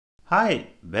Hi,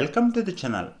 welcome to the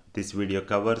channel. This video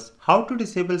covers how to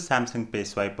disable Samsung Pay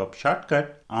swipe up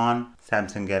shortcut on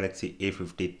Samsung Galaxy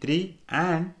A53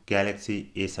 and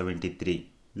Galaxy A73.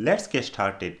 Let's get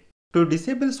started. To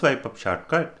disable swipe up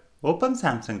shortcut, open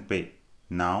Samsung Pay.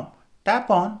 Now tap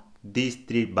on these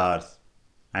three bars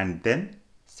and then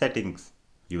Settings.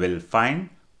 You will find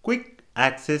Quick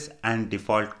Access and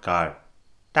Default Card.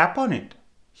 Tap on it.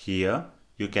 Here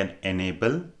you can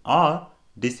enable or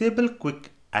disable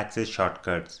quick access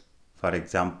shortcuts. For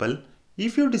example,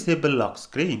 if you disable lock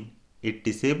screen, it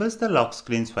disables the lock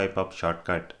screen swipe up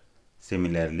shortcut.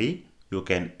 Similarly, you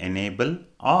can enable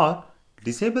or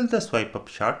disable the swipe up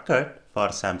shortcut for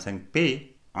Samsung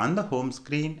Pay on the home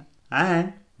screen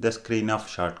and the screen of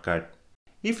shortcut.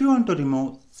 If you want to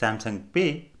remove Samsung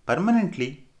Pay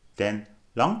permanently, then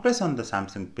long press on the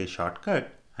Samsung Pay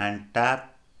shortcut and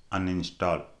tap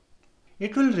uninstall.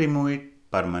 It will remove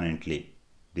it permanently.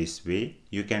 This way,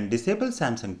 you can disable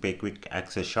Samsung Pay quick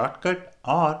access shortcut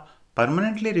or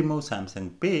permanently remove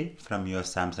Samsung Pay from your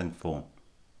Samsung phone.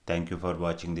 Thank you for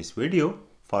watching this video.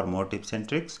 For more tips and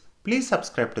tricks, please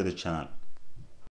subscribe to the channel.